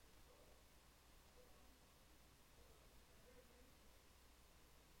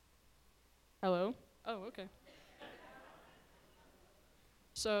Hello? Oh, okay.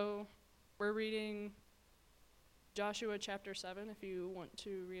 So, we're reading Joshua chapter 7 if you want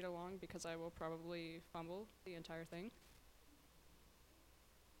to read along, because I will probably fumble the entire thing.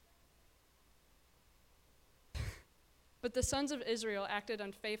 But the sons of Israel acted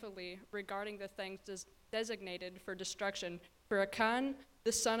unfaithfully regarding the things designated for destruction. For Achan,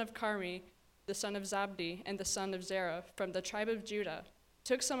 the son of Carmi, the son of Zabdi, and the son of Zerah, from the tribe of Judah,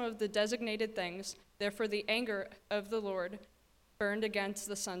 took some of the designated things. Therefore the anger of the Lord burned against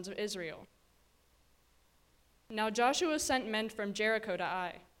the sons of Israel. Now Joshua sent men from Jericho to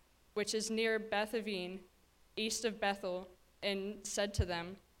Ai, which is near Beth-aven, east of Bethel, and said to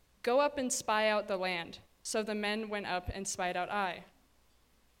them, "Go up and spy out the land." So the men went up and spied out Ai.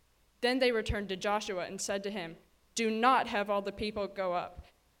 Then they returned to Joshua and said to him, "Do not have all the people go up.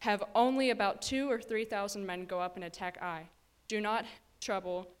 Have only about 2,000 or 3,000 men go up and attack Ai. Do not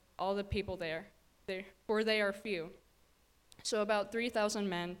trouble all the people there, for they are few." So about 3,000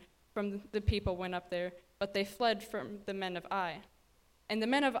 men from the people went up there, but they fled from the men of Ai. And the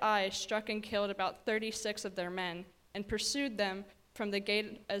men of Ai struck and killed about 36 of their men, and pursued them from the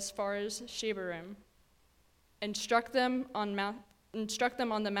gate as far as Shebarim, and struck them on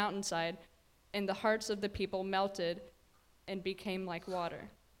the mountainside, and the hearts of the people melted and became like water.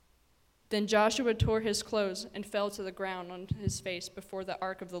 Then Joshua tore his clothes and fell to the ground on his face before the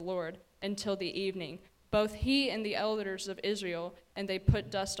ark of the Lord until the evening, both he and the elders of Israel, and they put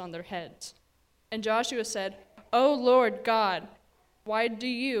dust on their heads. And Joshua said, "O Lord God, why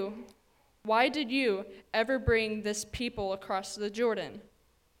did you ever bring this people across the Jordan?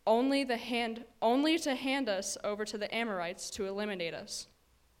 Only to hand us over to the Amorites to eliminate us.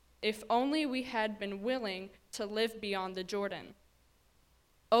 If only we had been willing to live beyond the Jordan.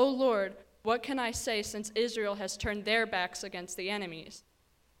 O Lord, what can I say, since Israel has turned their backs against the enemies?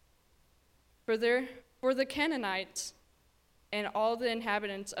 For the Canaanites and all the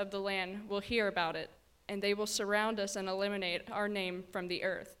inhabitants of the land will hear about it, and they will surround us and eliminate our name from the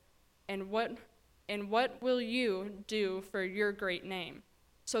earth. And what will you do for your great name?"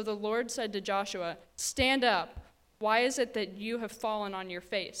 So the Lord said to Joshua, "Stand up. Why is it that you have fallen on your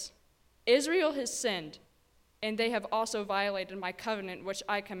face? Israel has sinned, and they have also violated my covenant which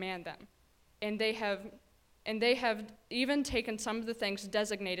I command them. And they have even taken some of the things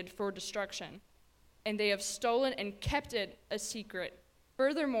designated for destruction, and they have stolen and kept it a secret.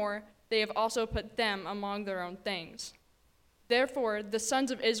 Furthermore, they have also put them among their own things. Therefore, the sons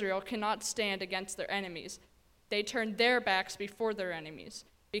of Israel cannot stand against their enemies. They turn their backs before their enemies,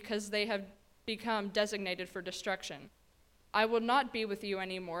 because they have become designated for destruction. I will not be with you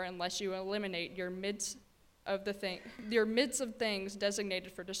anymore unless you eliminate your midst of things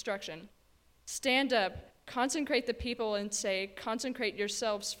designated for destruction. Stand up, consecrate the people, and say, 'Consecrate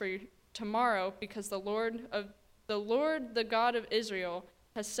yourselves for tomorrow, because the Lord, the God of Israel,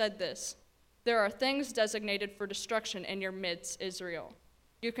 has said this. There are things designated for destruction in your midst, Israel.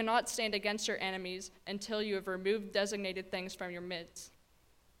 You cannot stand against your enemies until you have removed designated things from your midst.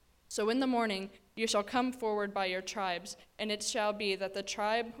 So in the morning you shall come forward by your tribes, and it shall be that the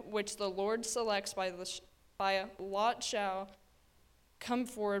tribe which the Lord selects by lot shall come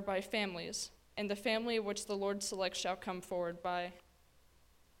forward by families, and the family which the Lord selects shall come forward by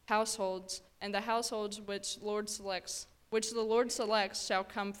households, and the households which the Lord selects shall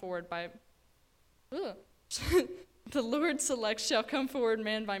come forward by the Lord selects shall come forward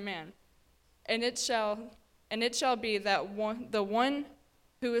man by man. And it shall be that the one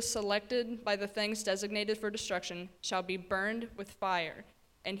who is selected by the things designated for destruction shall be burned with fire,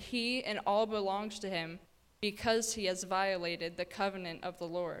 and he and all belongs to him, because he has violated the covenant of the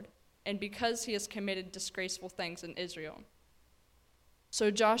Lord, and because he has committed disgraceful things in Israel."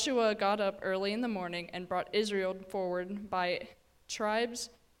 So Joshua got up early in the morning and brought Israel forward by tribes,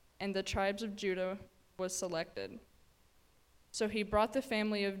 and the tribes of Judah was selected. So he brought the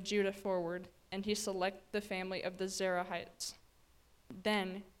family of Judah forward, and he selected the family of the Zerahites.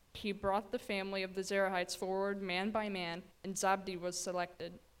 Then he brought the family of the Zerahites forward man by man, and Zabdi was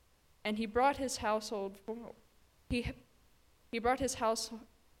selected. And he brought his household forward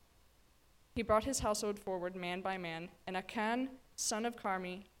man by man, and Achan, son of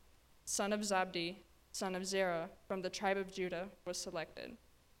Carmi, son of Zabdi, son of Zerah, from the tribe of Judah, was selected.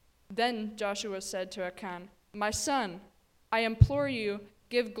 Then Joshua said to Achan, "My son, I implore you,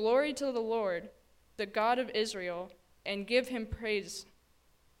 give glory to the Lord, the God of Israel, and give him praise.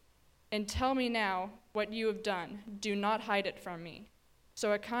 And tell me now what you have done. Do not hide it from me."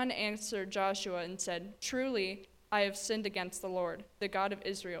 So Achan answered Joshua and said, "Truly, I have sinned against the Lord, the God of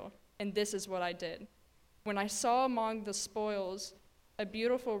Israel, and this is what I did. When I saw among the spoils a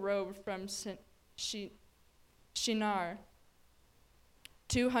beautiful robe from Shinar,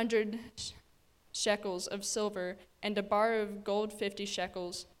 200 shekels of silver, and a bar of gold 50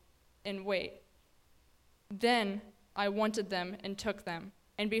 shekels in weight. Then I wanted them and took them,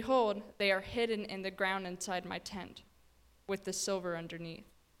 and behold, they are hidden in the ground inside my tent, with the silver underneath.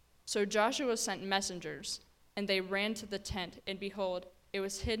 So Joshua sent messengers, and they ran to the tent, and behold, it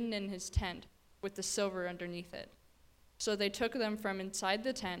was hidden in his tent, with the silver underneath it. So they took them from inside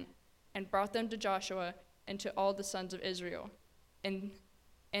the tent, and brought them to Joshua and to all the sons of Israel. And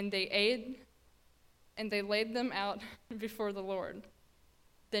they laid them out before the Lord.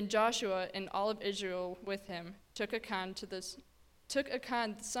 Then Joshua and all of Israel with him took Achan,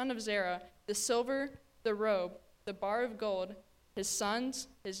 the son of Zerah, the silver, the robe, the bar of gold, his sons,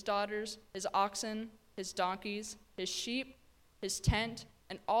 his daughters, his oxen, his donkeys, his sheep, his tent,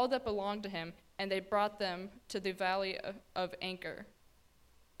 and all that belonged to him, and they brought them to the valley of Achor.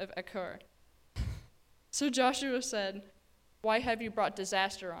 So Joshua said, "Why have you brought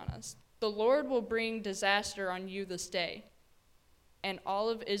disaster on us? The Lord will bring disaster on you this day." And all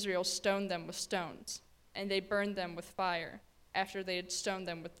of Israel stoned them with stones, and they burned them with fire, after they had stoned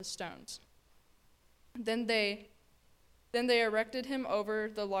them with the stones. Then they erected him over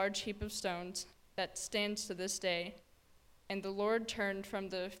the large heap of stones that stands to this day, and the Lord turned from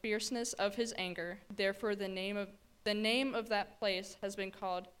the fierceness of his anger. Therefore the name of that place has been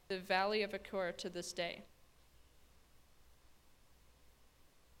called the Valley of Achor to this day.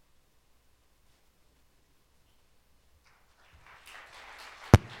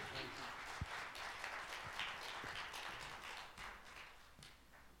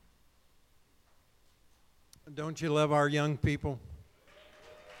 Don't you love our young people?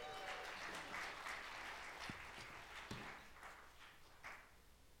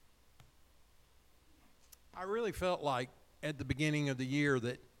 I really felt like at the beginning of the year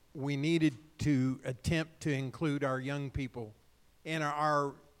that we needed to attempt to include our young people in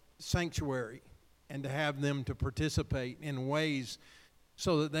our sanctuary and to have them to participate in ways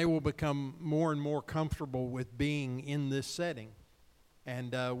so that they will become more and more comfortable with being in this setting.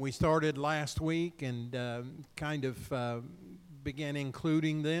 And we started last week and began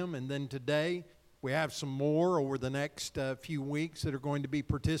including them. And then today we have some more over the next few weeks that are going to be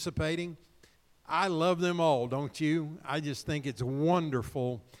participating. I love them all, don't you? I just think it's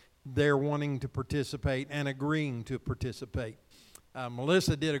wonderful they're wanting to participate and agreeing to participate.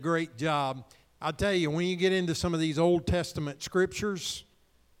 Melissa did a great job. I'll tell you, when you get into some of these Old Testament scriptures,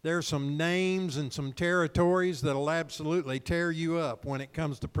 there's some names and some territories that'll absolutely tear you up when it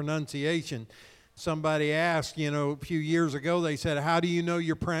comes to pronunciation. Somebody asked, a few years ago, they said, "How do you know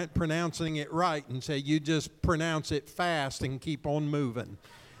you're pronouncing it right?" And say, "You just pronounce it fast and keep on moving."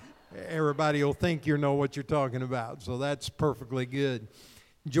 Everybody will think you know what you're talking about, so that's perfectly good.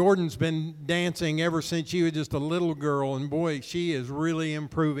 Jordan's been dancing ever since she was just a little girl, and boy, she is really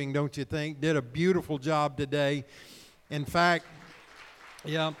improving, don't you think? Did a beautiful job today. In fact,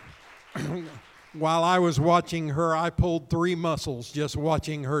 yeah, while I was watching her, I pulled 3 muscles just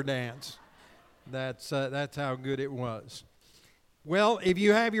watching her dance. That's how good it was. Well, if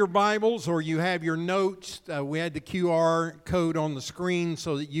you have your Bibles or you have your notes, we had the QR code on the screen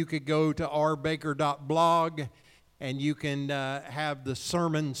so that you could go to rbaker.blog and you can have the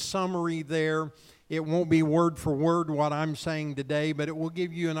sermon summary there. It won't be word for word what I'm saying today, but it will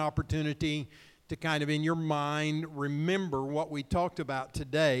give you an opportunity to kind of in your mind remember what we talked about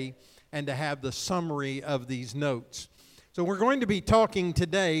today and to have the summary of these notes. So we're going to be talking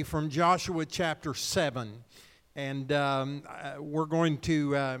today from Joshua chapter 7. And we're going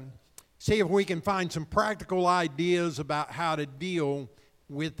to see if we can find some practical ideas about how to deal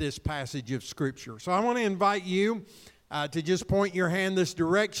with this passage of Scripture. So I want to invite you to just point your hand this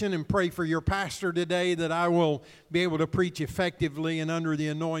direction and pray for your pastor today that I will be able to preach effectively and under the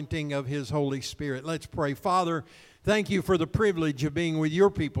anointing of His Holy Spirit. Let's pray. Father, thank you for the privilege of being with your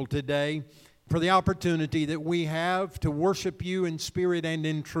people today, for the opportunity that we have to worship you in spirit and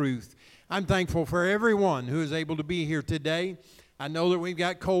in truth. I'm thankful for everyone who is able to be here today. I know that we've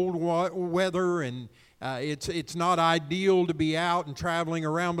got cold weather and it's not ideal to be out and traveling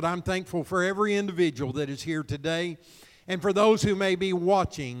around, but I'm thankful for every individual that is here today. And for those who may be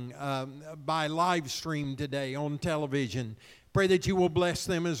watching by live stream today on television, pray that you will bless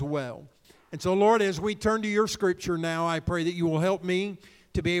them as well. And so, Lord, as we turn to your Scripture now, I pray that you will help me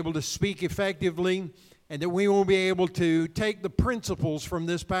to be able to speak effectively, and that we will be able to take the principles from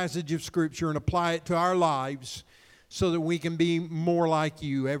this passage of Scripture and apply it to our lives so that we can be more like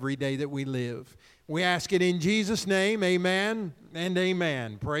you every day that we live. We ask it in Jesus' name, amen and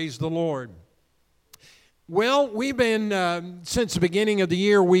amen. Praise the Lord. Well, we've been, since the beginning of the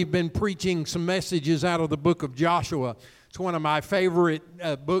year, we've been preaching some messages out of the book of Joshua. It's one of my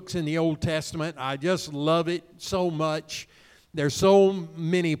favorite books in the Old Testament. I just love it so much. There's so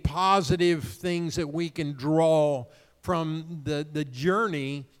many positive things that we can draw from the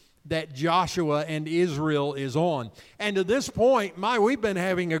journey that Joshua and Israel is on. And to this point, we've been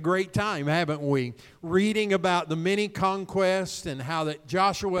having a great time, haven't we? Reading about the many conquests and how that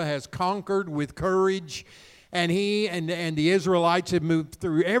Joshua has conquered with courage, and he and the Israelites have moved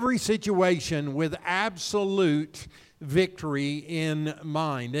through every situation with absolute victory in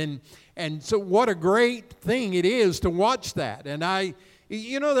mind. And so what a great thing it is to watch that. And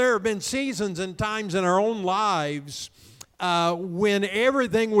there have been seasons and times in our own lives when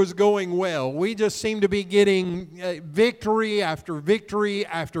everything was going well. We just seemed to be getting victory after victory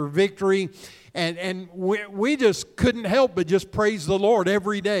after victory. And we just couldn't help but just praise the Lord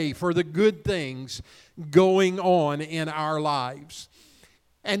every day for the good things going on in our lives.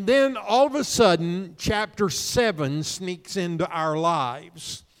 And then all of a sudden, chapter 7 sneaks into our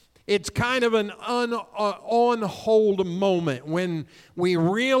lives. It's kind of an on-hold moment when we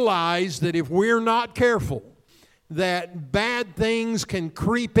realize that if we're not careful, that bad things can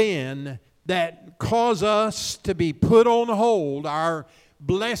creep in that cause us to be put on hold, our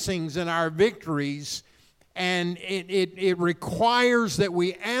blessings and our victories, and it requires that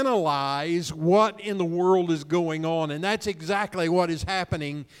we analyze what in the world is going on. And that's exactly what is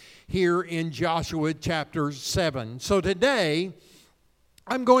happening here in Joshua chapter 7. So today,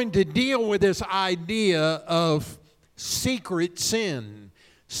 I'm going to deal with this idea of secret sin.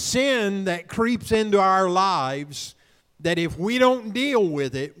 Sin that creeps into our lives, that if we don't deal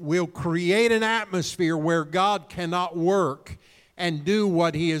with it, will create an atmosphere where God cannot work and do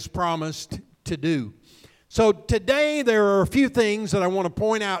what He has promised to do. So today there are a few things that I want to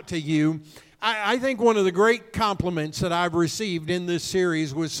point out to you. I think one of the great compliments that I've received in this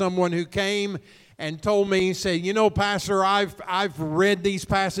series was someone who came and told me, said, Pastor, I've read these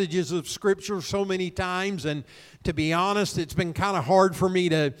passages of Scripture so many times, and to be honest, it's been kind of hard for me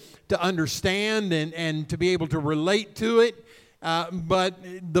to understand and to be able to relate to it. But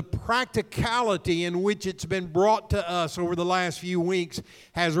the practicality in which it's been brought to us over the last few weeks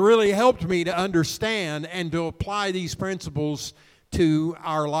has really helped me to understand and to apply these principles to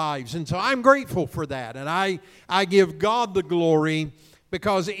our lives. And so I'm grateful for that, and I give God the glory.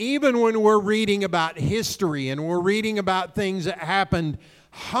 Because even when we're reading about history and we're reading about things that happened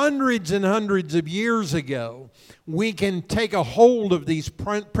hundreds and hundreds of years ago, we can take a hold of these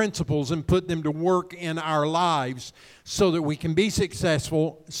principles and put them to work in our lives so that we can be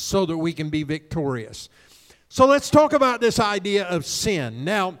successful, so that we can be victorious. So let's talk about this idea of sin.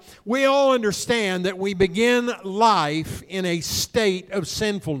 Now, we all understand that we begin life in a state of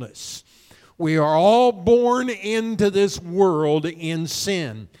sinfulness. We are all born into this world in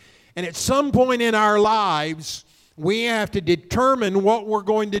sin. And at some point in our lives, we have to determine what we're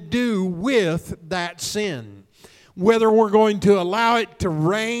going to do with that sin. Whether we're going to allow it to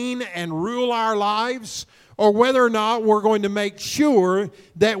reign and rule our lives, or whether or not we're going to make sure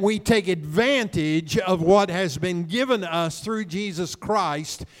that we take advantage of what has been given us through Jesus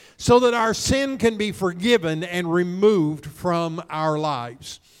Christ so that our sin can be forgiven and removed from our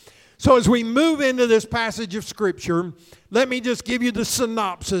lives. So as we move into this passage of Scripture, let me just give you the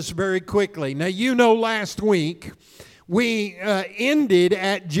synopsis very quickly. Now, last week we ended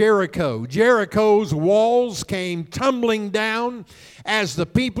at Jericho. Jericho's walls came tumbling down as the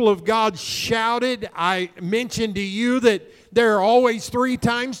people of God shouted. I mentioned to you that there are always 3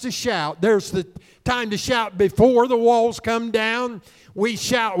 times to shout. There's the time to shout before the walls come down. We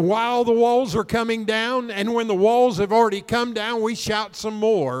shout while the walls are coming down, and when the walls have already come down, we shout some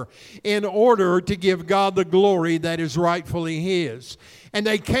more in order to give God the glory that is rightfully His. And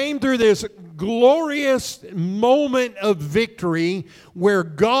they came through this glorious moment of victory where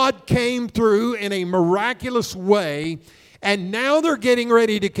God came through in a miraculous way. And now they're getting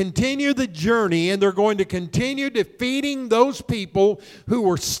ready to continue the journey, and they're going to continue defeating those people who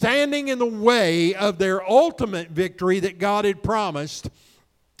were standing in the way of their ultimate victory that God had promised.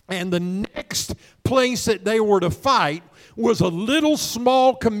 And the next place that they were to fight was a little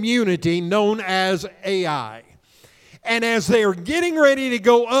small community known as Ai. And as they are getting ready to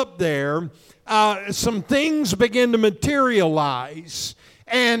go up there, some things begin to materialize.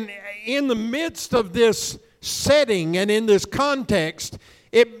 And in the midst of this setting and in this context,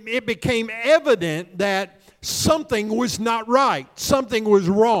 it became evident that something was not right. Something was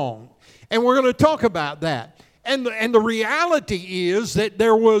wrong. And we're going to talk about that. And the reality is that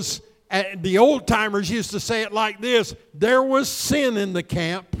there was, the old-timers used to say it like this, there was sin in the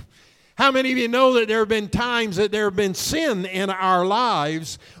camp. How many of you know that there have been times that there have been sin in our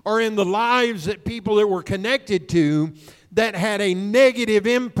lives or in the lives that people that we're connected to that had a negative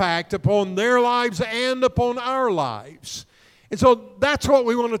impact upon their lives and upon our lives? And so that's what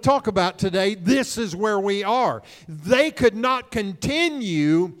we want to talk about today. This is where we are. They could not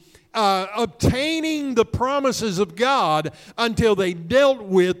continue obtaining the promises of God until they dealt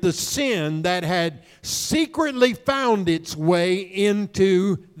with the sin that had secretly found its way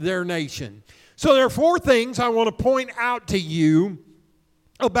into their nation. So there are 4 things I want to point out to you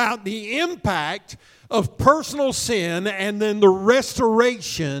about the impact of personal sin and then the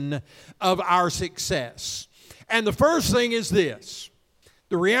restoration of our success. And the first thing is this.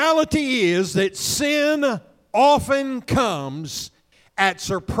 The reality is that sin often comes at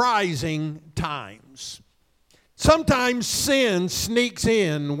surprising times. Sometimes sin sneaks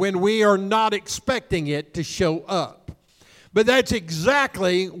in when we are not expecting it to show up. But that's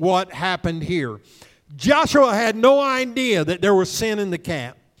exactly what happened here. Joshua had no idea that there was sin in the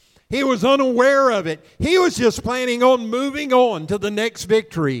camp. He was unaware of it. He was just planning on moving on to the next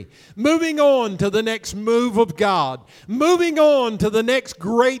victory, moving on to the next move of God, moving on to the next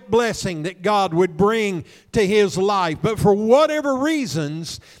great blessing that God would bring to his life. But for whatever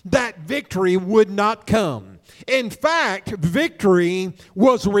reasons, that victory would not come. In fact, victory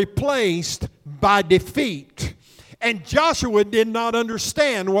was replaced by defeat. And Joshua did not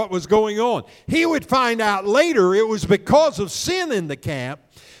understand what was going on. He would find out later it was because of sin in the camp.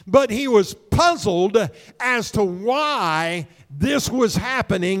 But he was puzzled as to why this was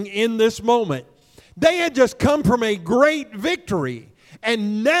happening in this moment. They had just come from a great victory.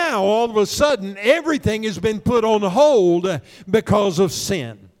 And now, all of a sudden, everything has been put on hold because of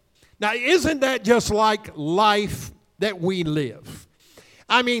sin. Now, isn't that just like life that we live?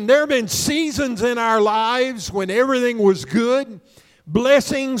 I mean, there have been seasons in our lives when everything was good.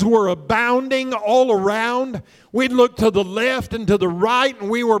 Blessings were abounding all around. We'd look to the left and to the right, and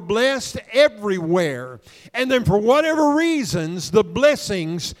we were blessed everywhere. And then for whatever reasons, the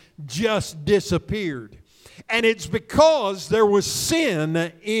blessings just disappeared. And it's because there was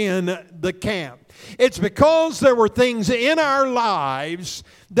sin in the camp. It's because there were things in our lives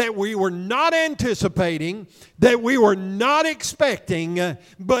that we were not anticipating, that we were not expecting,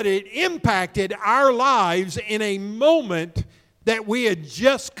 but it impacted our lives in a moment that we had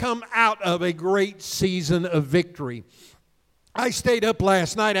just come out of a great season of victory. I stayed up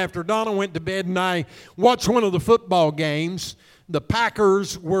last night after Donna went to bed, and I watched one of the football games. The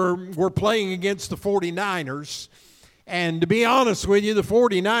Packers were playing against the 49ers. And to be honest with you, the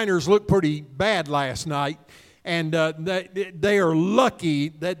 49ers looked pretty bad last night. And they are lucky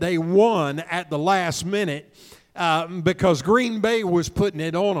that they won at the last minute because Green Bay was putting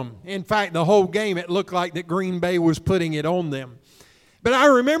it on them. In fact, the whole game, it looked like that Green Bay was putting it on them. But I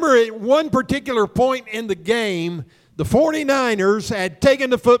remember at one particular point in the game, the 49ers had taken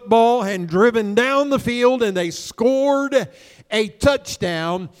the football and driven down the field, and they scored a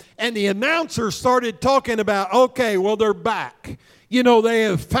touchdown. And the announcer started talking about, okay, well, they're back. You know, they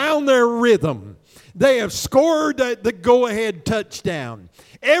have found their rhythm. They have scored the go-ahead touchdown.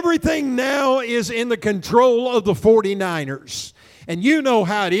 Everything now is in the control of the 49ers. And you know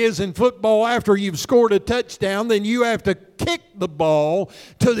how it is in football. After you've scored a touchdown, then you have to kick the ball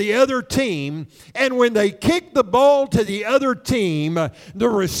to the other team. And when they kicked the ball to the other team, the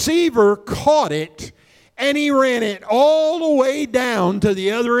receiver caught it, and he ran it all the way down to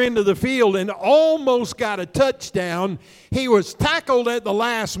the other end of the field and almost got a touchdown. He was tackled at the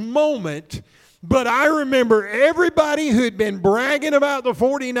last moment. But I remember everybody who'd been bragging about the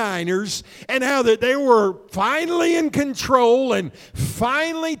 49ers and how that they were finally in control and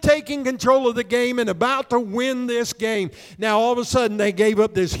finally taking control of the game and about to win this game. Now, all of a sudden, they gave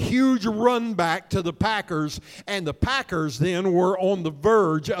up this huge run back to the Packers, and the Packers then were on the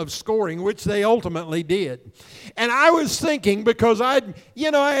verge of scoring, which they ultimately did. And I was thinking, because I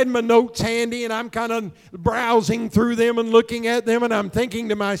had my notes handy, and I'm kind of browsing through them and looking at them, and I'm thinking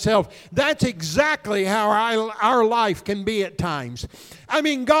to myself, that's exactly how our life can be at times. I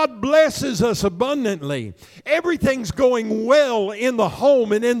mean, God blesses us abundantly. Everything's going well in the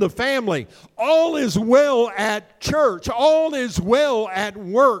home and in the family. All is well at church. All is well at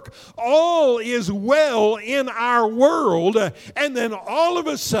work. All is well in our world. And then all of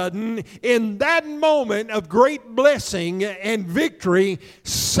a sudden, in that moment of great blessing and victory,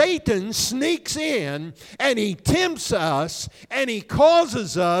 Satan sneaks in and he tempts us and he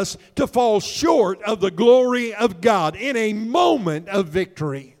causes us to fall short of the glory of God in a moment of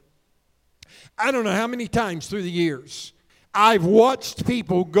victory. I don't know how many times through the years I've watched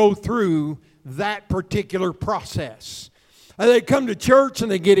people go through that particular process. They come to church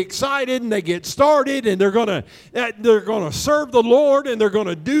and they get excited and they get started and they're gonna serve the Lord and they're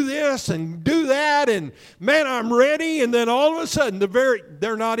gonna do this and do that and man, I'm ready. And then all of a sudden,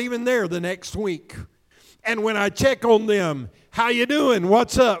 they're not even there the next week. And when I check on them, how you doing?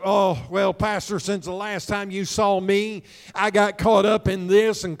 What's up? Oh, well, Pastor, since the last time you saw me, I got caught up in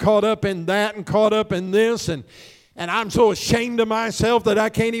this and caught up in that and caught up in this. And I'm so ashamed of myself that I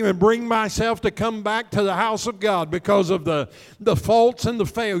can't even bring myself to come back to the house of God because of the faults and the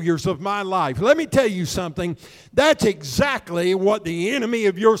failures of my life. Let me tell you something. That's exactly what the enemy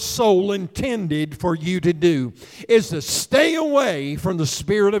of your soul intended for you to do, is to stay away from the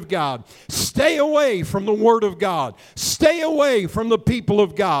Spirit of God. Stay away from the Word of God. Stay away from the people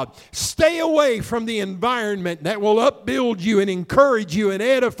of God. Stay away from the environment that will upbuild you and encourage you and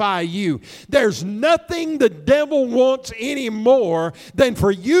edify you. There's nothing the devil wants any more than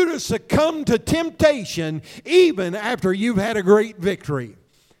for you to succumb to temptation even after you've had a great victory.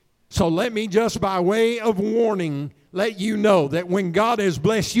 So let me just by way of warning let you know that when God has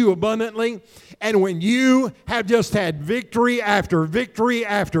blessed you abundantly and when you have just had victory after victory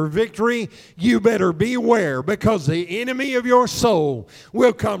after victory, you better beware, because the enemy of your soul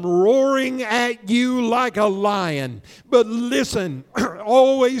will come roaring at you like a lion. But listen,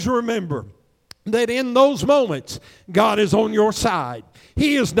 always remember that in those moments, God is on your side.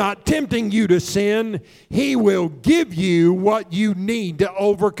 He is not tempting you to sin. He will give you what you need to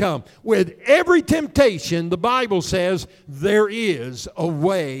overcome. With every temptation, the Bible says there is a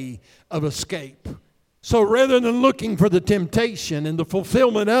way of escape. So rather than looking for the temptation and the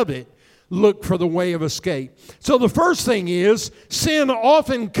fulfillment of it, look for the way of escape. So the first thing is, sin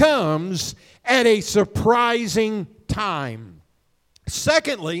often comes at a surprising time.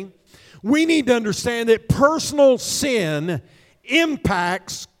 Secondly, we need to understand that personal sin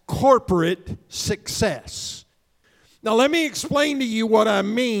impacts corporate success. Now, let me explain to you what I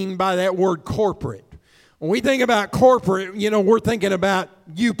mean by that word corporate. When we think about corporate, we're thinking about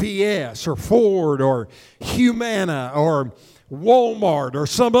UPS or Ford or Humana or Walmart or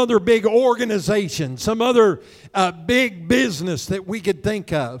some other big organization, some other big business that we could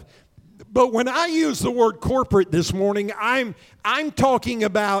think of. But when I use the word corporate this morning, I'm talking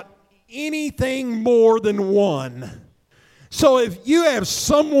about anything more than one. So if you have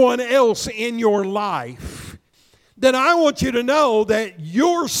someone else in your life, then I want you to know that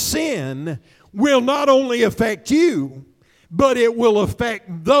your sin will not only affect you, but it will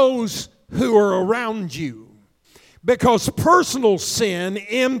affect those who are around you. Because personal sin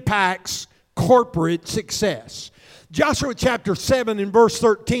impacts corporate success. Joshua chapter 7 and verse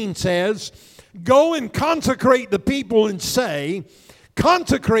 13 says, "Go and consecrate the people and say,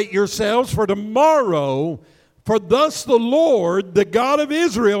 consecrate yourselves for tomorrow, for thus the Lord, the God of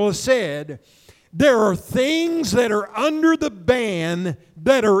Israel, has said, there are things that are under the ban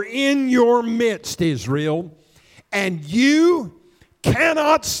that are in your midst, Israel, and you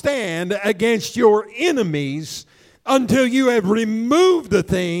cannot stand against your enemies until you have removed the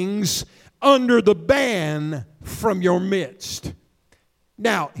things under the ban from your midst."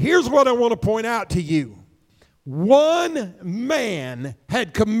 Now, here's what I want to point out to you. One man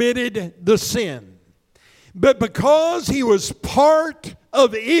had committed the sin. But because he was part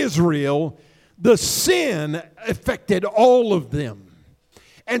of Israel, the sin affected all of them.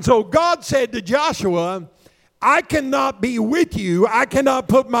 And so God said to Joshua, I cannot be with you. I cannot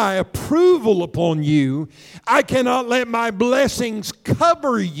put my approval upon you. I cannot let my blessings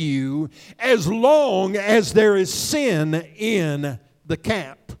cover you as long as there is sin in the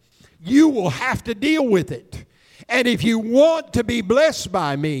camp. You will have to deal with it. And if you want to be blessed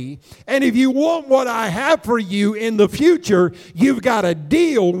by me, and if you want what I have for you in the future, you've got to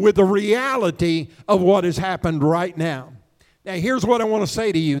deal with the reality of what has happened right now. Now, here's what I want to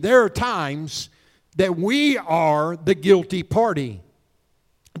say to you. There are times that we are the guilty party.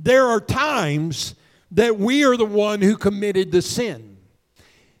 There are times that we are the one who committed the sin.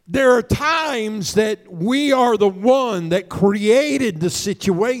 There are times that we are the one that created the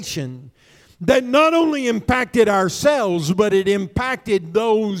situation that not only impacted ourselves, but it impacted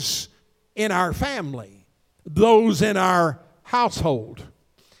those in our family, those in our household.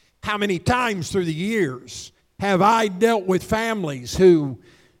 How many times through the years have I dealt with families who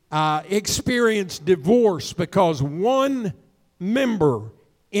experienced divorce because one member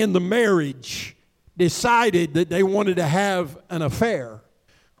in the marriage decided that they wanted to have an affair,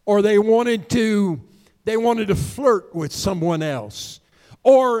 or they wanted to flirt with someone else,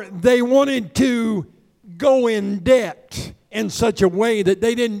 or they wanted to go in debt in such a way that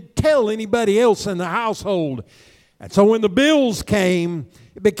they didn't tell anybody else in the household. And so when the bills came,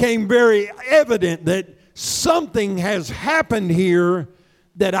 it became very evident that something has happened here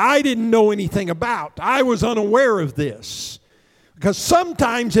that I didn't know anything about. I was unaware of this. Because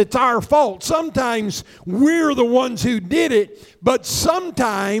sometimes it's our fault. Sometimes we're the ones who did it. But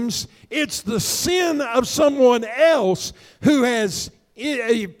sometimes it's the sin of someone else who has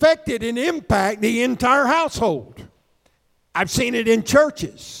affected and impacted the entire household. I've seen it in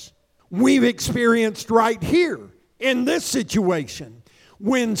churches. We've experienced right here in this situation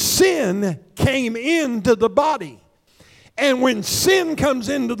when sin came into the body. And when sin comes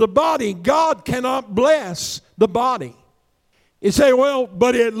into the body, God cannot bless the body. You say, well,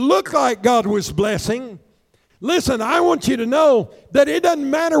 but it looked like God was blessing. Listen, I want you to know that it doesn't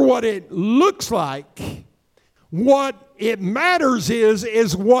matter what it looks like. What it matters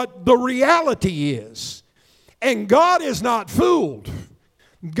is what the reality is. And God is not fooled.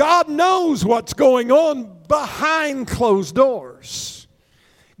 God knows what's going on behind closed doors.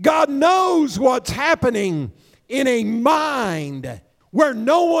 God knows what's happening in a mind where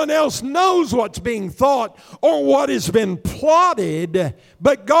no one else knows what's being thought or what has been plotted,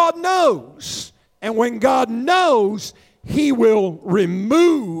 but God knows. And when God knows, He will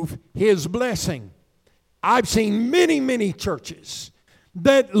remove His blessing. I've seen many, many churches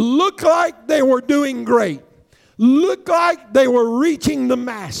that look like they were doing great, look like they were reaching the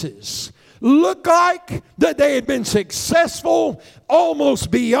masses, look like that they had been successful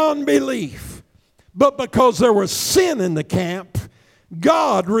almost beyond belief. But because there was sin in the camp,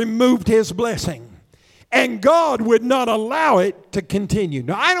 God removed His blessing, and God would not allow it to continue.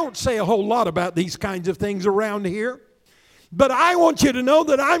 Now, I don't say a whole lot about these kinds of things around here, but I want you to know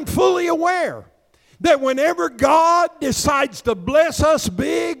that I'm fully aware that whenever God decides to bless us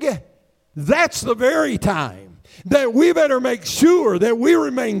big, that's the very time that we better make sure that we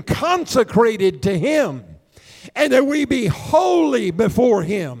remain consecrated to Him and that we be holy before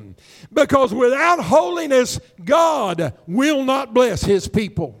Him. Because without holiness, God will not bless His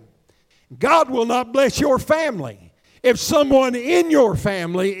people. God will not bless your family. If someone in your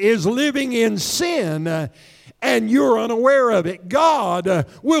family is living in sin and you're unaware of it, God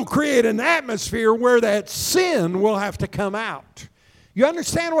will create an atmosphere where that sin will have to come out. You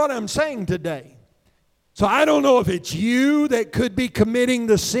understand what I'm saying today? So I don't know if it's you that could be committing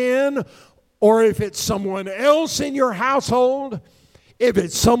the sin or if it's someone else in your household. If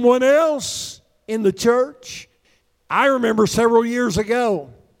it's someone else in the church. I remember several years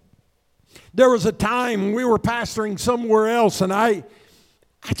ago, there was a time we were pastoring somewhere else, and I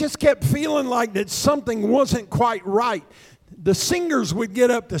just kept feeling like that something wasn't quite right. The singers would get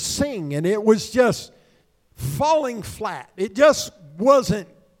up to sing, and it was just falling flat. It just wasn't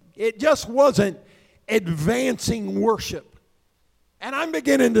advancing worship. And I'm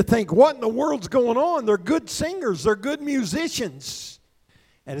beginning to think, what in the world's going on? They're good singers. They're good musicians.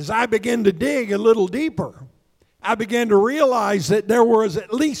 And as I began to dig a little deeper, I began to realize that there was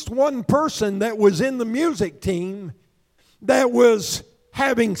at least one person that was in the music team that was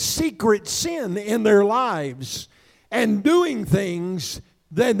having secret sin in their lives and doing things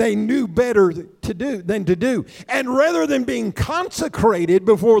that they knew better to do than to do. And rather than being consecrated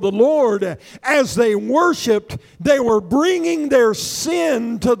before the Lord as they worshiped, they were bringing their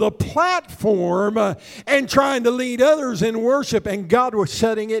sin to the platform and trying to lead others in worship, and God was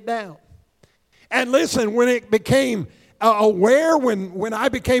shutting it down. And listen, when it became when I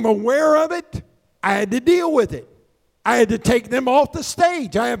became aware of it, I had to deal with it. I had to take them off the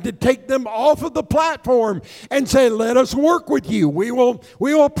stage. I had to take them off of the platform and say, let us work with you. We will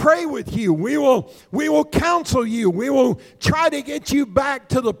pray with you. We will counsel you. We will try to get you back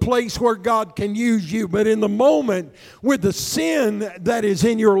to the place where God can use you. But in the moment, with the sin that is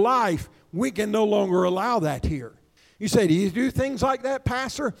in your life, we can no longer allow that here. You say, do you do things like that,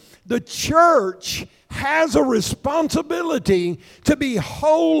 Pastor? The church has a responsibility to be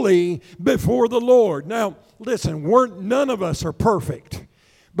holy before the Lord. Now, listen, none of us are perfect.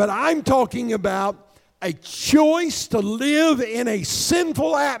 But I'm talking about a choice to live in a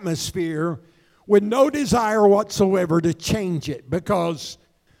sinful atmosphere with no desire whatsoever to change it, because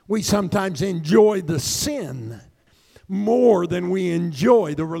we sometimes enjoy the sin more than we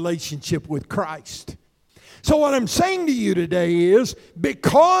enjoy the relationship with Christ. So what I'm saying to you today is,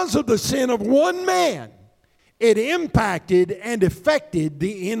 because of the sin of one man, it impacted and affected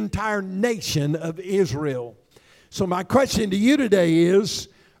the entire nation of Israel. So my question to you today is,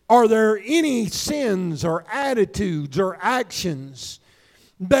 are there any sins or attitudes or actions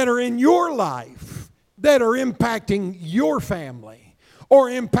that are in your life that are impacting your family or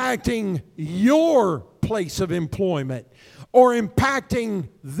impacting your place of employment or impacting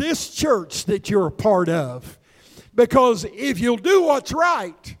this church that you're a part of? Because if you'll do what's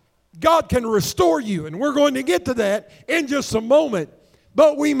right, God can restore you, and we're going to get to that in just a moment.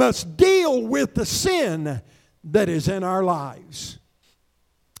 But we must deal with the sin that is in our lives.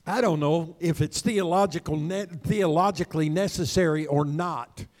 I don't know if it's theologically necessary or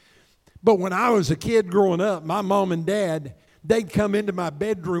not. But when I was a kid growing up, my mom and dad, they'd come into my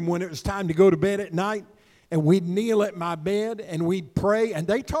bedroom when it was time to go to bed at night, and we'd kneel at my bed and we'd pray, and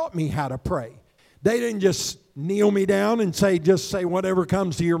they taught me how to pray. They didn't just kneel me down and just say whatever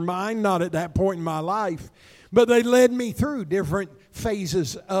comes to your mind, not at that point in my life. But they led me through different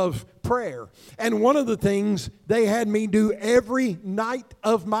phases of prayer. And one of the things they had me do every night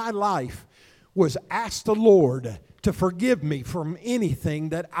of my life was ask the Lord to forgive me from anything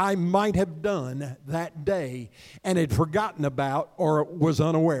that I might have done that day and had forgotten about or was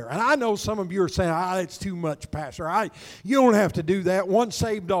unaware. And I know some of you are saying, it's too much, Pastor. You don't have to do that. Once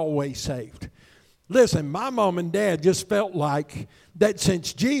saved, always saved. Listen, my mom and dad just felt like that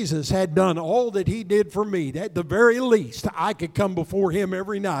since Jesus had done all that he did for me, at the very least, I could come before him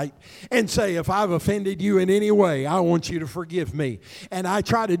every night and say, if I've offended you in any way, I want you to forgive me. And I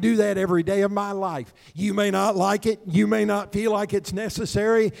try to do that every day of my life. You may not like it. You may not feel like it's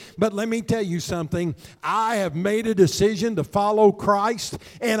necessary. But let me tell you something. I have made a decision to follow Christ,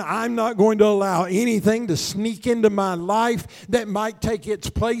 and I'm not going to allow anything to sneak into my life that might take its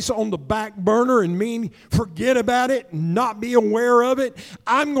place on the back burner and mean forget about it, not be aware of it.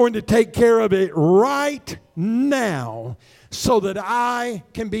 I'm going to take care of it right now so that I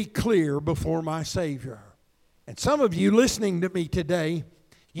can be clear before my Savior. And some of you listening to me today,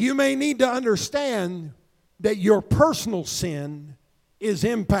 you may need to understand that your personal sin is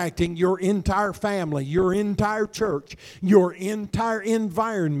impacting your entire family, your entire church, your entire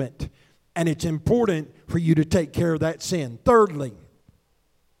environment. And it's important for you to take care of that sin. Thirdly,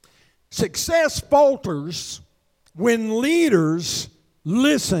 success falters when leaders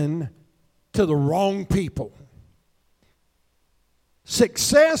listen to the wrong people.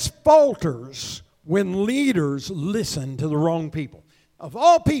 Success falters when leaders listen to the wrong people. Of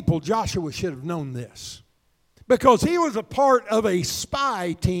all people, Joshua should have known this because he was a part of a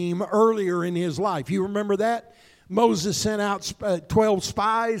spy team earlier in his life. You remember that? Moses sent out 12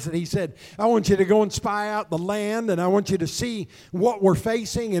 spies, and he said, I want you to go and spy out the land, and I want you to see what we're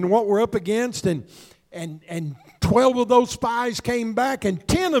facing and what we're up against. And 12 of those spies came back, and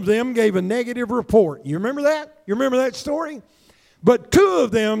 10 of them gave a negative report. You remember that? You remember that story? But 2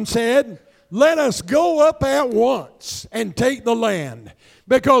 of them said, let us go up at once and take the land,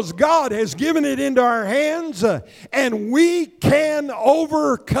 because God has given it into our hands, and we can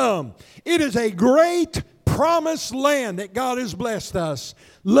overcome. It is a great promised land that God has blessed us.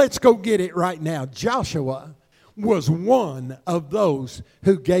 Let's go get it right now. Joshua was one of those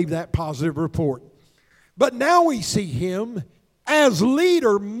who gave that positive report. But now we see him as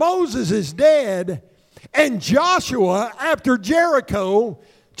leader. Moses is dead, and Joshua, after Jericho,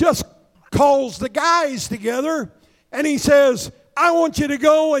 just calls the guys together, and he says, I want you to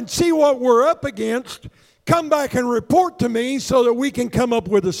go and see what we're up against. Come back and report to me so that we can come up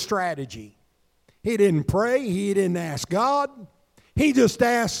with a strategy. He didn't pray. He didn't ask God. He just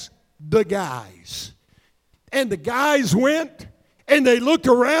asked the guys. And the guys went, and they looked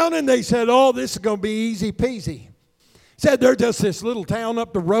around, and they said, oh, this is going to be easy peasy. Said there's just this little town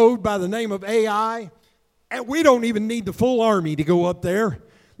up the road by the name of Ai, and we don't even need the full army to go up there.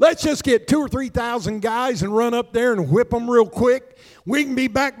 Let's just get 2,000 or 3,000 guys and run up there and whip them real quick. We can be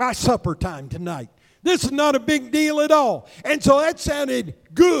back by supper time tonight. This is not a big deal at all. And so that sounded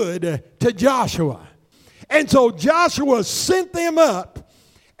good to Joshua. And so Joshua sent them up,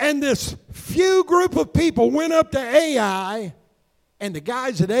 and this few group of people went up to Ai, and the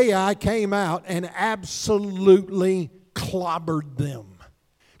guys at Ai came out and absolutely clobbered them.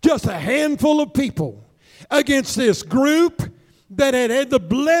 Just a handful of people against this group that had had the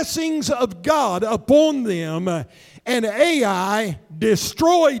blessings of God upon them. And Ai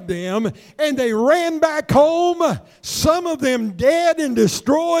destroyed them, and they ran back home, some of them dead and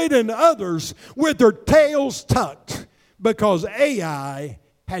destroyed, and others with their tails tucked, because Ai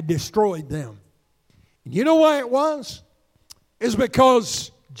had destroyed them. And you know why it was? It's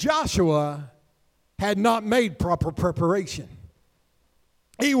because Joshua had not made proper preparation.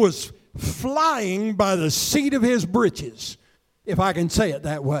 He was flying by the seat of his britches, if I can say it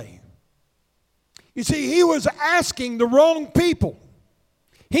that way. You see, he was asking the wrong people.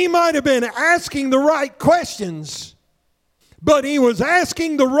 He might have been asking the right questions, but he was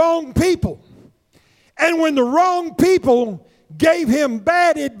asking the wrong people. And when the wrong people gave him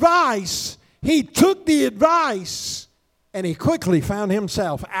bad advice, he took the advice and he quickly found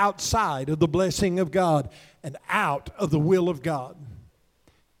himself outside of the blessing of God and out of the will of God.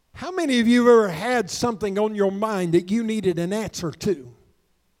 How many of you have ever had something on your mind that you needed an answer to?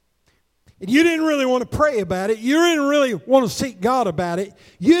 And you didn't really want to pray about it. You didn't really want to seek God about it.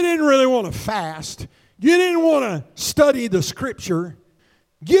 You didn't really want to fast. You didn't want to study the Scripture.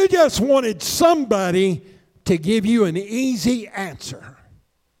 You just wanted somebody to give you an easy answer.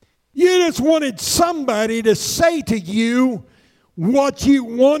 You just wanted somebody to say to you what you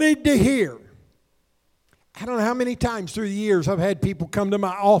wanted to hear. I don't know how many times through the years I've had people come to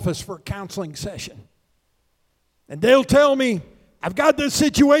my office for a counseling session. And they'll tell me, I've got this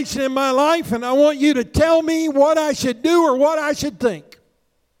situation in my life and I want you to tell me what I should do or what I should think.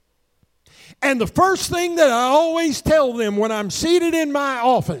 And the first thing that I always tell them when I'm seated in my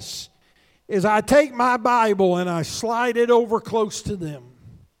office is I take my Bible and I slide it over close to them.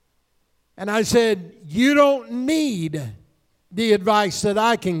 And I said, you don't need the advice that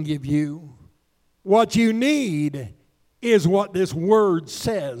I can give you. What you need is what this word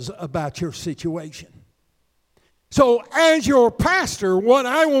says about your situation. So as your pastor, what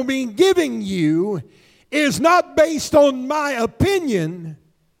I will be giving you is not based on my opinion,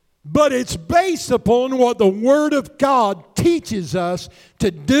 but it's based upon what the Word of God teaches us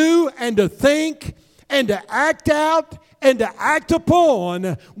to do and to think and to act out and to act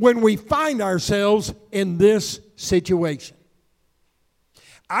upon when we find ourselves in this situation.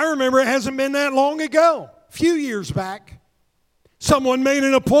 I remember it hasn't been that long ago, a few years back, someone made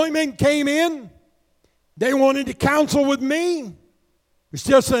an appointment, came in. They wanted to counsel with me. It was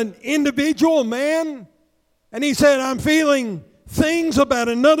just an individual man. And he said, I'm feeling things about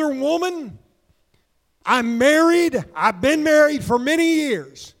another woman. I'm married. I've been married for many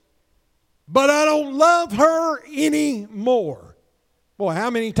years. But I don't love her anymore. Boy, how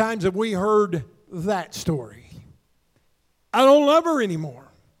many times have we heard that story? I don't love her anymore.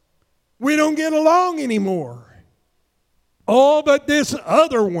 We don't get along anymore. Oh, but this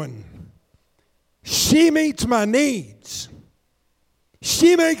other one, she meets my needs.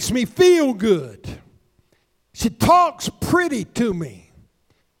 She makes me feel good. She talks pretty to me.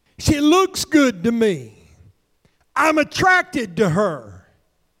 She looks good to me. I'm attracted to her.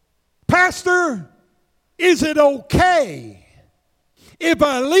 Pastor, is it okay if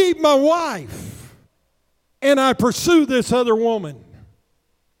I leave my wife and I pursue this other woman?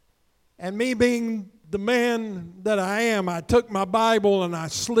 And me being the man that I am, I took my Bible and I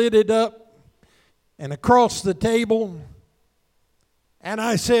slid it up and across the table, and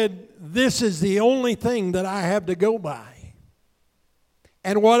I said, this is the only thing that I have to go by.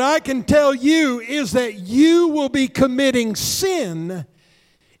 And what I can tell you is that you will be committing sin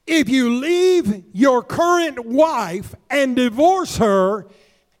if you leave your current wife and divorce her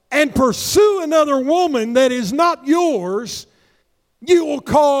and pursue another woman that is not yours. You will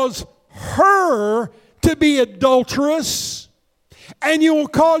cause her to be adulterous, and you will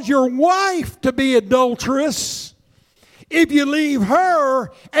cause your wife to be adulterous if you leave her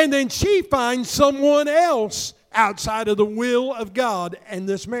and then she finds someone else outside of the will of God and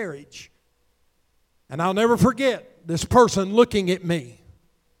this marriage. And I'll never forget this person looking at me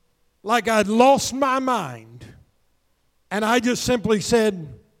like I'd lost my mind. And I just simply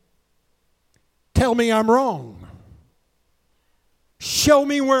said, tell me I'm wrong. Show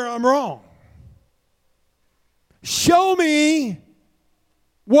me where I'm wrong. Show me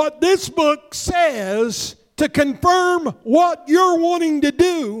what this book says to confirm what you're wanting to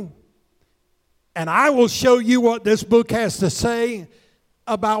do, and I will show you what this book has to say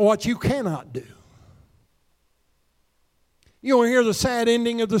about what you cannot do. You want to hear the sad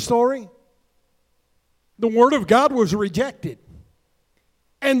ending of the story? The Word of God was rejected,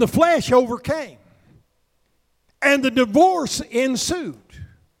 and the flesh overcame, and the divorce ensued.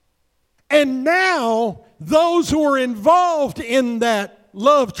 And now those who are involved in that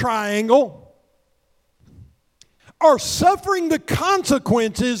love triangle are suffering the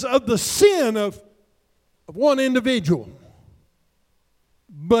consequences of the sin of one individual.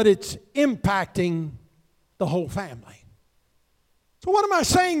 But it's impacting the whole family. So what am I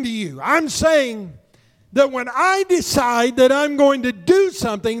saying to you? I'm saying that when I decide that I'm going to do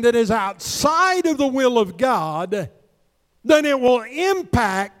something that is outside of the will of God, then it will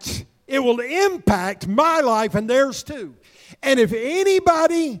impact my life and theirs too. And if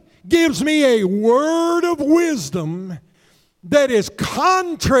anybody gives me a word of wisdom that is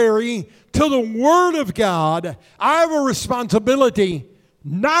contrary to the Word of God, I have a responsibility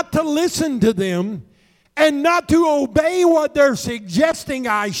not to listen to them and not to obey what they're suggesting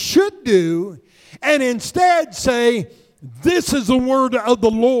I should do, and instead say, this is the word of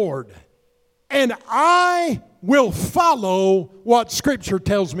the Lord, and I will follow what Scripture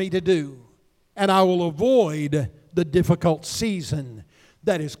tells me to do, and I will avoid the difficult season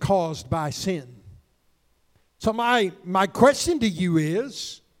that is caused by sin. So my question to you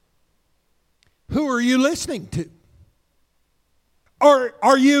is, who are you listening to? Or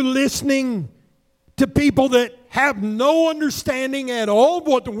are you listening to people that have no understanding at all of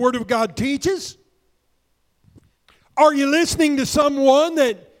what the Word of God teaches? Are you listening to someone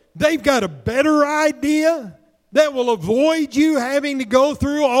that they've got a better idea that will avoid you having to go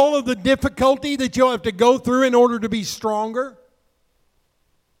through all of the difficulty that you'll have to go through in order to be stronger?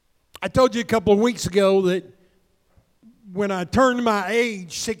 I told you a couple of weeks ago that when I turned my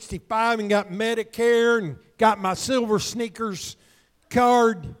age, 65, and got Medicare and got my Silver Sneakers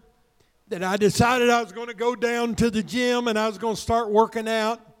card, that I decided I was going to go down to the gym and I was going to start working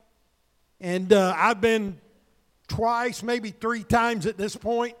out. And I've been twice, maybe 3 times at this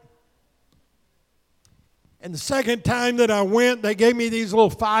point. And the second time that I went, they gave me these little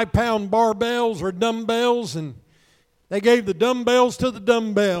 5-pound barbells or dumbbells, and they gave the dumbbells to the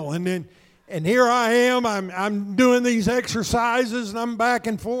dumbbell. And here I am, I'm doing these exercises, and I'm back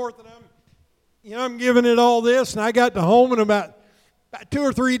and forth, and I'm giving it all this. And I got to home, and about 2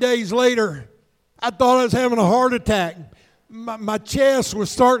 or 3 days later, I thought I was having a heart attack. My chest was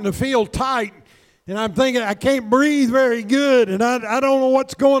starting to feel tight. And I'm thinking, I can't breathe very good, and I don't know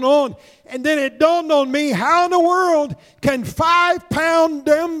what's going on. And then it dawned on me, how in the world can 5-pound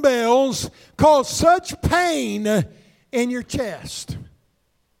dumbbells cause such pain in your chest?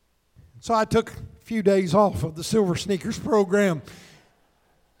 So I took a few days off of the Silver Sneakers program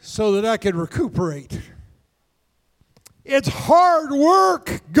so that I could recuperate. It's hard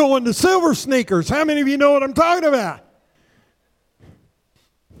work going to Silver Sneakers. How many of you know what I'm talking about?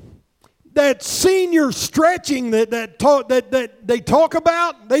 That senior stretching that they talk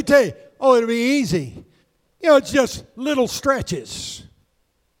about, they tell you, oh, it'll be easy. It's just little stretches.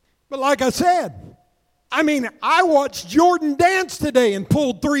 But like I said, I watched Jordan dance today and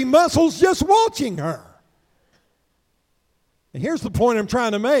pulled 3 muscles just watching her. And here's the point I'm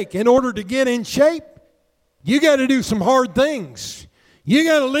trying to make. In order to get in shape, you got to do some hard things. You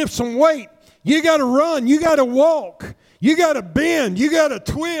got to lift some weight. You got to run. You got to walk. You got to bend. You got to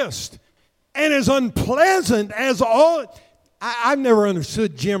twist. And as unpleasant as all, I've never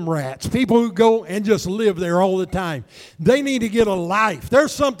understood gym rats, people who go and just live there all the time. They need to get a life.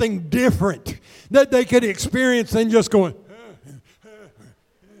 There's something different that they could experience than just going.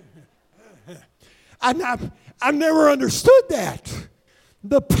 I've never understood that.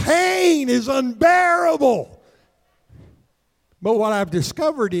 The pain is unbearable. But what I've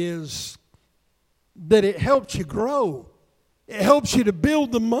discovered is that it helps you grow. It helps you to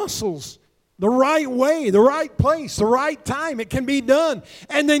build the muscles. The right way, the right place, the right time. It can be done.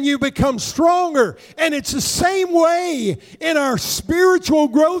 And then you become stronger. And it's the same way in our spiritual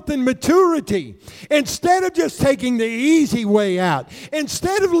growth and maturity. Instead of just taking the easy way out,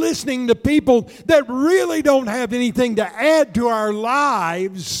 instead of listening to people that really don't have anything to add to our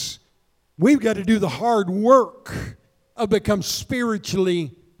lives, we've got to do the hard work of become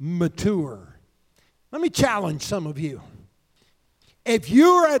spiritually mature. Let me challenge some of you. If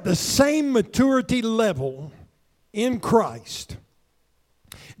you're at the same maturity level in Christ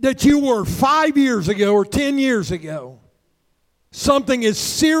that you were 5 years ago or 10 years ago, something is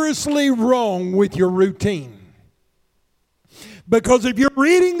seriously wrong with your routine. Because if you're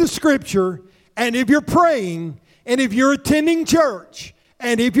reading the Scripture, and if you're praying, and if you're attending church,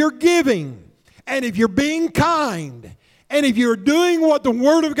 and if you're giving, and if you're being kind, and if you're doing what the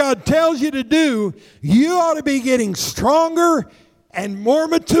Word of God tells you to do, you ought to be getting stronger and more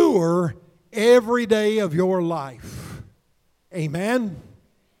mature every day of your life. Amen?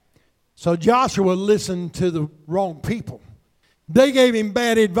 So Joshua listened to the wrong people. They gave him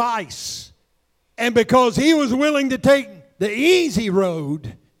bad advice. And because he was willing to take the easy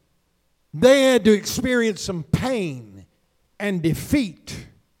road, they had to experience some pain and defeat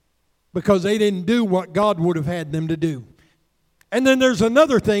because they didn't do what God would have had them to do. And then there's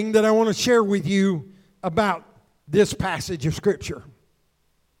another thing that I want to share with you about this passage of Scripture.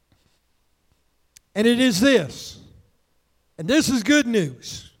 And it is this. And this is good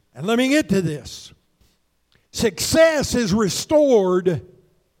news. And let me get to this. Success is restored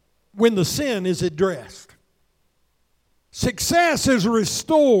when the sin is addressed. Success is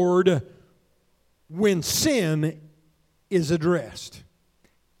restored when sin is addressed.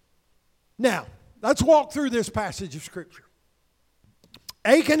 Now, let's walk through this passage of Scripture.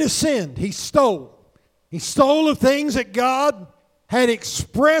 Achan has sinned. He stole. He stole the things that God had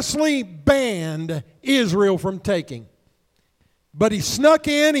expressly banned Israel from taking. But he snuck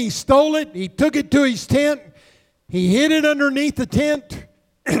in, he stole it, he took it to his tent, he hid it underneath the tent,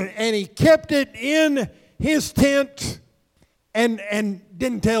 and he kept it in his tent. and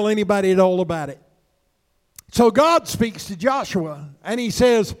didn't tell anybody at all about it. So God speaks to Joshua, and he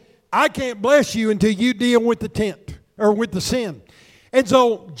says, I can't bless you until you deal with the tent, or with the sin. And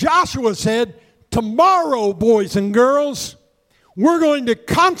so Joshua said, tomorrow, boys and girls, we're going to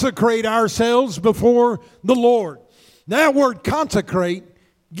consecrate ourselves before the Lord. That word consecrate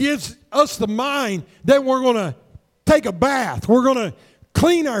gives us the mind that we're going to take a bath. We're going to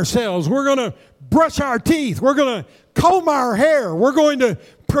clean ourselves. We're going to brush our teeth. We're going to comb our hair. We're going to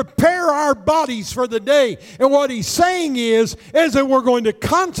prepare our bodies for the day. And what he's saying is that we're going to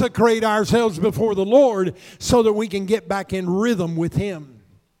consecrate ourselves before the Lord so that we can get back in rhythm with him.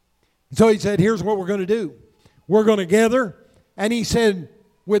 So he said, here's what we're going to do. We're going to gather. And he said,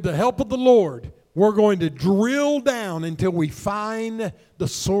 with the help of the Lord, we're going to drill down until we find the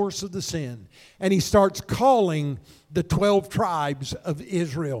source of the sin. And he starts calling the 12 tribes of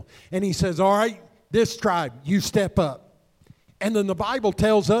Israel. And he says, all right, this tribe, you step up. And then the Bible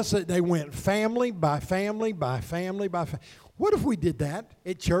tells us that they went family by family by family by family. What if we did that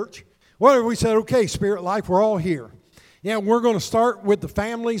at church? What if we said, okay, SpiritLife, we're all here. Yeah, we're going to start with the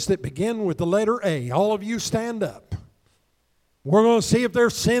families that begin with the letter A. All of you stand up. We're going to see if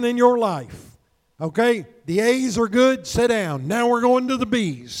there's sin in your life. Okay, the A's are good, sit down. Now we're going to the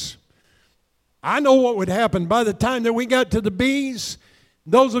B's. I know what would happen by the time that we got to the B's.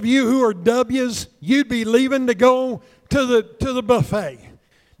 Those of you who are W's, you'd be leaving to go to the buffet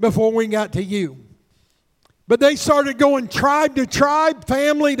before we got to you. But they started going tribe to tribe,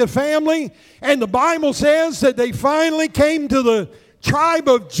 family to family, and the Bible says that they finally came to the tribe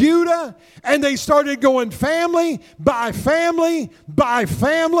of Judah, and they started going family by family by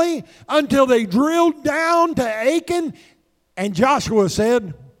family until they drilled down to Achan. And Joshua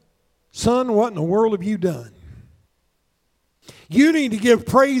said, son, what in the world have you done? You need to give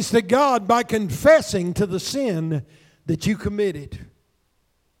praise to God by confessing to the sin that you committed.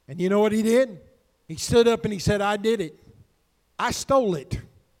 And you know what he did? He stood up and he said, I did it. I stole it.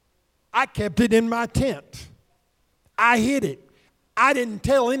 I kept it in my tent. I hid it. I didn't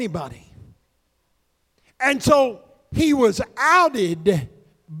tell anybody. And so he was outed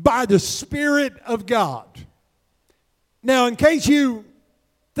by the Spirit of God. Now, in case you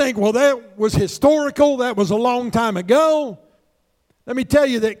think, well, that was historical, that was a long time ago, let me tell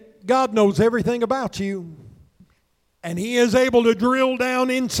you that God knows everything about you. And he is able to drill down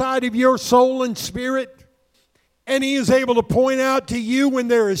inside of your soul and spirit. And he is able to point out to you when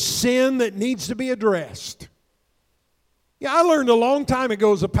there is sin that needs to be addressed. Yeah, I learned a long time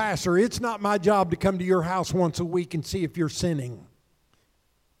ago as a pastor, it's not my job to come to your house once a week and see if you're sinning.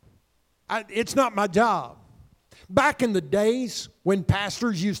 It's not my job. Back in the days when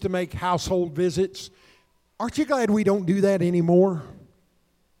pastors used to make household visits, aren't you glad we don't do that anymore?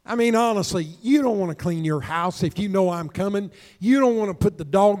 I mean, honestly, you don't want to clean your house if you know I'm coming. You don't want to put the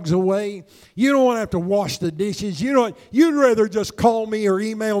dogs away. You don't want to have to wash the dishes. You'd rather just call me or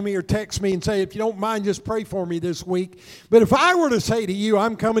email me or text me and say, if you don't mind, just pray for me this week. But if I were to say to you,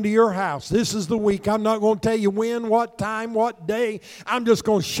 I'm coming to your house, this is the week, I'm not going to tell you when, what time, what day, I'm just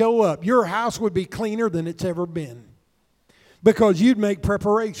going to show up. Your house would be cleaner than it's ever been because you'd make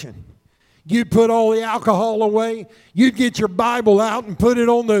preparation. You'd put all the alcohol away. You'd get your Bible out and put it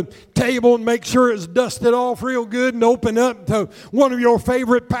on the table and make sure it's dusted off real good and open up to one of your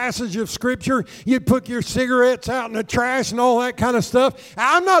favorite passages of Scripture. You'd put your cigarettes out in the trash and all that kind of stuff.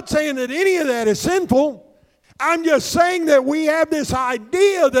 I'm not saying that any of that is sinful. I'm just saying that we have this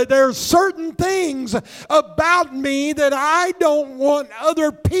idea that there's certain things about me that I don't want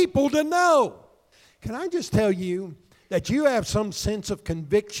other people to know. Can I just tell you that you have some sense of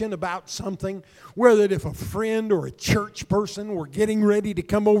conviction about something, whether if a friend or a church person were getting ready to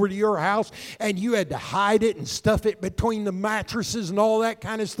come over to your house and you had to hide it and stuff it between the mattresses and all that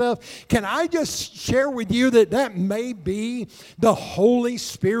kind of stuff? Can I just share with you that may be the Holy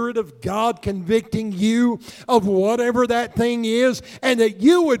Spirit of God convicting you of whatever that thing is, and that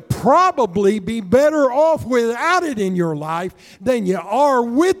you would probably be better off without it in your life than you are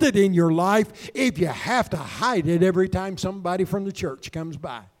with it in your life if you have to hide it every time somebody from the church comes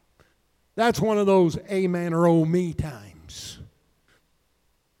by. That's one of those amen or oh me times.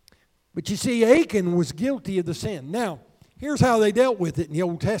 But you see, Achan was guilty of the sin. Now, here's how they dealt with it in the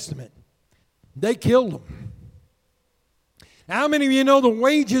Old Testament. They killed him. How many of you know the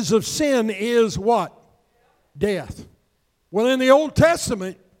wages of sin is what? Death. Well, in the Old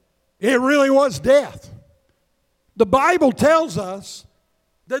Testament, it really was death. The Bible tells us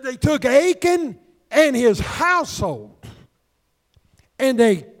that they took Achan and his household, and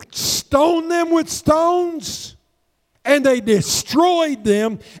they stoned them with stones, And they destroyed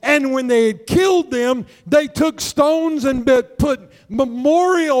them. And when they had killed them, they took stones and put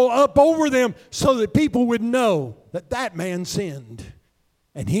memorial up over them so that people would know that that man sinned.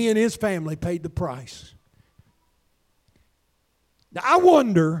 And he and his family paid the price. Now, I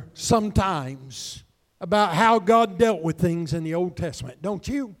wonder sometimes about how God dealt with things in the Old Testament, don't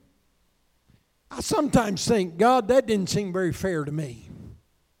you? I sometimes think, God, that didn't seem very fair to me.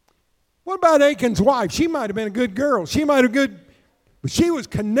 What about Achan's wife? She might have been a good girl. But she was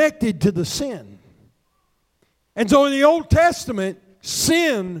connected to the sin. And so in the Old Testament,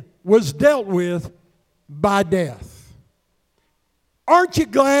 sin was dealt with by death. Aren't you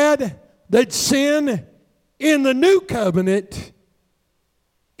glad that sin in the new covenant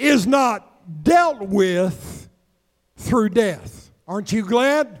is not dealt with through death? Aren't you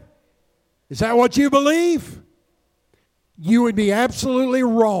glad? Is that what you believe? You would be absolutely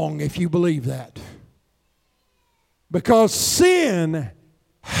wrong if you believe that. Because sin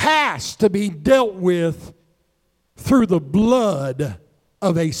has to be dealt with through the blood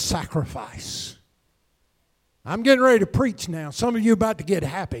of a sacrifice. I'm getting ready to preach now. Some of you are about to get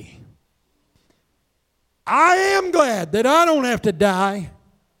happy. I am glad that I don't have to die.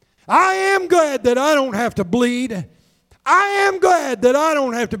 I am glad that I don't have to bleed. I am glad that I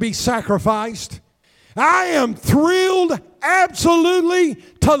don't have to be sacrificed. I am thrilled absolutely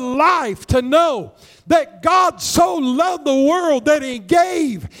to life to know that God so loved the world that He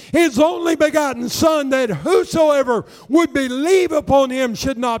gave His only begotten Son, that whosoever would believe upon Him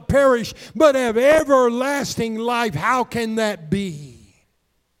should not perish but have everlasting life. How can that be?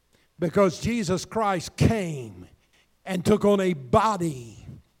 Because Jesus Christ came and took on a body,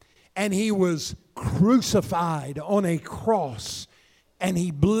 and He was crucified on a cross. And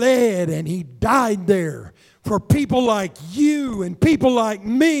He bled and He died there for people like you and people like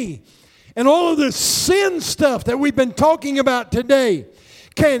me. And all of this sin stuff that we've been talking about today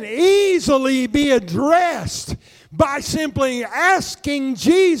can easily be addressed by simply asking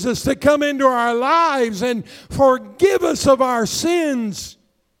Jesus to come into our lives and forgive us of our sins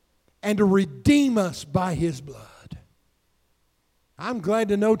and to redeem us by His blood. I'm glad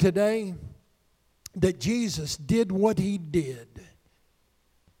to know today that Jesus did what He did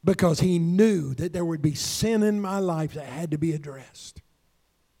because He knew that there would be sin in my life that had to be addressed.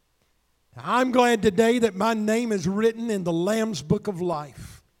 I'm glad today that my name is written in the Lamb's Book of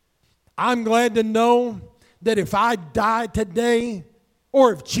Life. I'm glad to know that if I die today,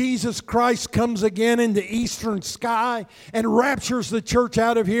 or if Jesus Christ comes again in the eastern sky and raptures the church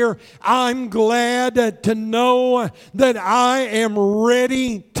out of here, I'm glad to know that I am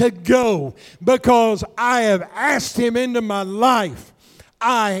ready to go because I have asked Him into my life.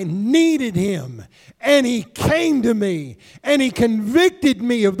 I needed Him, and He came to me, and He convicted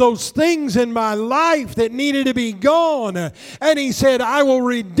me of those things in my life that needed to be gone. And He said, I will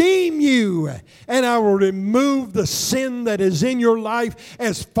redeem you, and I will remove the sin that is in your life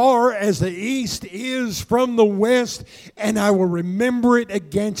as far as the east is from the west, and I will remember it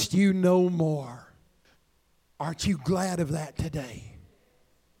against you no more. Aren't you glad of that today?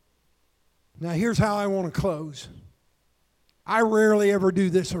 Now, here's how I want to close. I rarely ever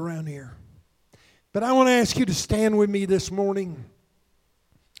do this around here. But I want to ask you to stand with me this morning.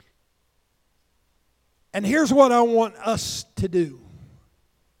 And here's what I want us to do.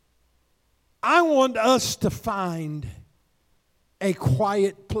 I want us to find a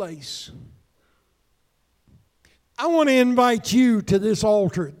quiet place. I want to invite you to this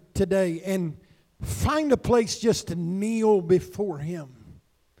altar today and find a place just to kneel before Him.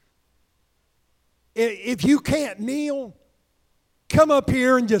 If you can't kneel, come up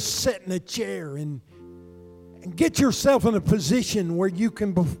here and just sit in a chair and get yourself in a position where you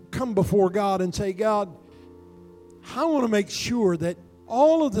can come before God and say, God, I want to make sure that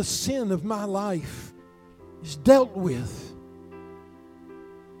all of the sin of my life is dealt with,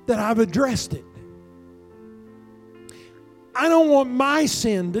 that I've addressed it. I don't want my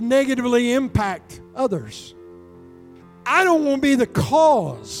sin to negatively impact others. I don't want to be the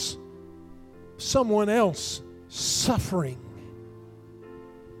cause of someone else suffering.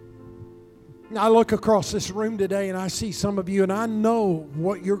 I look across this room today and I see some of you, and I know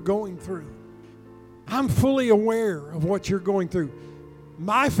what you're going through. I'm fully aware of what you're going through.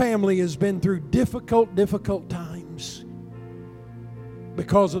 My family has been through difficult times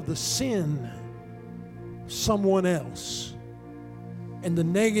because of the sin of someone else and the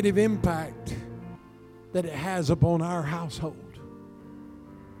negative impact that it has upon our household.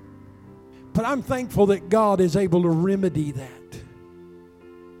 But I'm thankful that God is able to remedy that.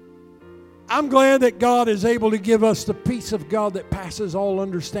 I'm glad that God is able to give us the peace of God that passes all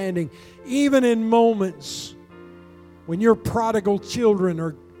understanding, even in moments when your prodigal children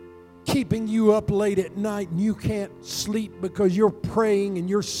are keeping you up late at night and you can't sleep because you're praying and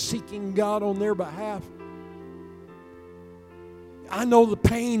you're seeking God on their behalf. I know the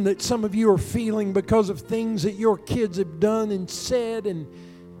pain that some of you are feeling because of things that your kids have done and said and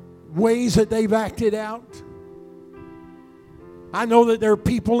ways that they've acted out. I know that there are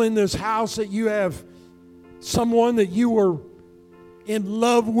people in this house that you have someone that you were in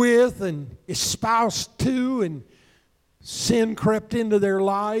love with and espoused to, and sin crept into their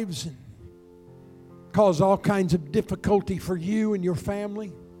lives and caused all kinds of difficulty for you and your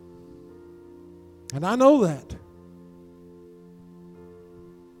family. And I know that.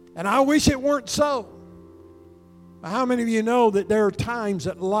 And I wish it weren't so. How many of you know that there are times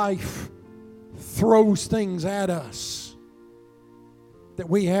that life throws things at us that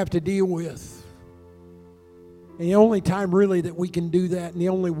we have to deal with? And the only time really that we can do that, and the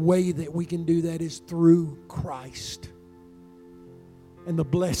only way that we can do that, is through Christ and the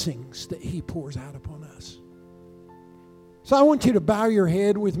blessings that He pours out upon us. So I want you to bow your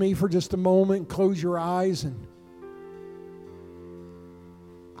head with me for just a moment and close your eyes. And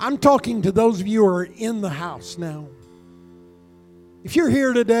I'm talking to those of you who are in the house now. If you're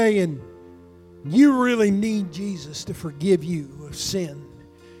here today and you really need Jesus to forgive you of sin,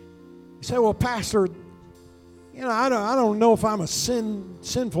 you say, well, Pastor, I don't know if I'm a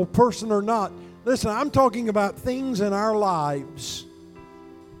sinful person or not. Listen, I'm talking about things in our lives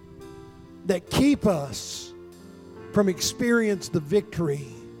that keep us from experiencing the victory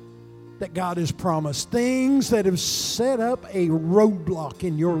that God has promised. Things that have set up a roadblock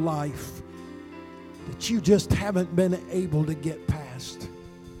in your life that you just haven't been able to get past.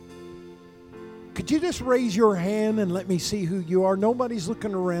 Could you just raise your hand and let me see who you are? Nobody's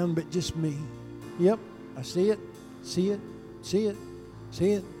looking around but just me. Yep, I see it, see it, see it,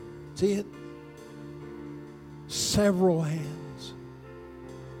 see it, see it. Several hands.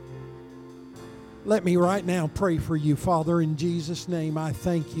 Let me right now pray for you. Father, in Jesus' name, I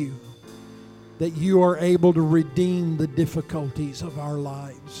thank you that you are able to redeem the difficulties of our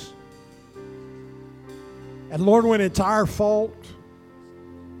lives. And Lord, when it's our fault,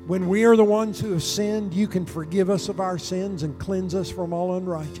 when we are the ones who have sinned, you can forgive us of our sins and cleanse us from all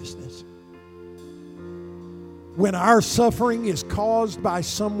unrighteousness. When our suffering is caused by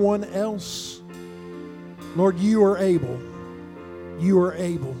someone else, Lord, you are able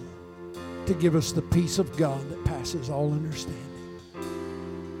to give us the peace of God that passes all understanding.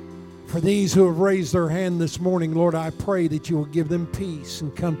 For these who have raised their hand this morning, Lord, I pray that you will give them peace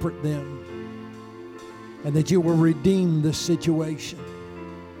and comfort them, and that you will redeem this situation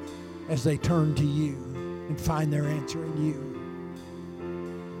as they turn to you and find their answer in you.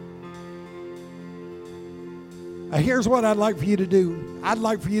 Here's what I'd like for you to do. I'd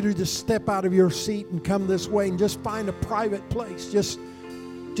like for you to just step out of your seat and come this way and just find a private place. Just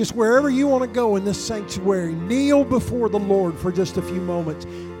wherever you want to go in this sanctuary. Kneel before the Lord for just a few moments.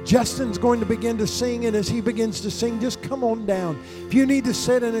 Justin's going to begin to sing, and as he begins to sing, just come on down. If you need to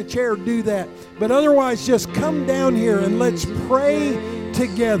sit in a chair, do that. But otherwise, just come down here and let's pray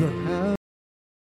together.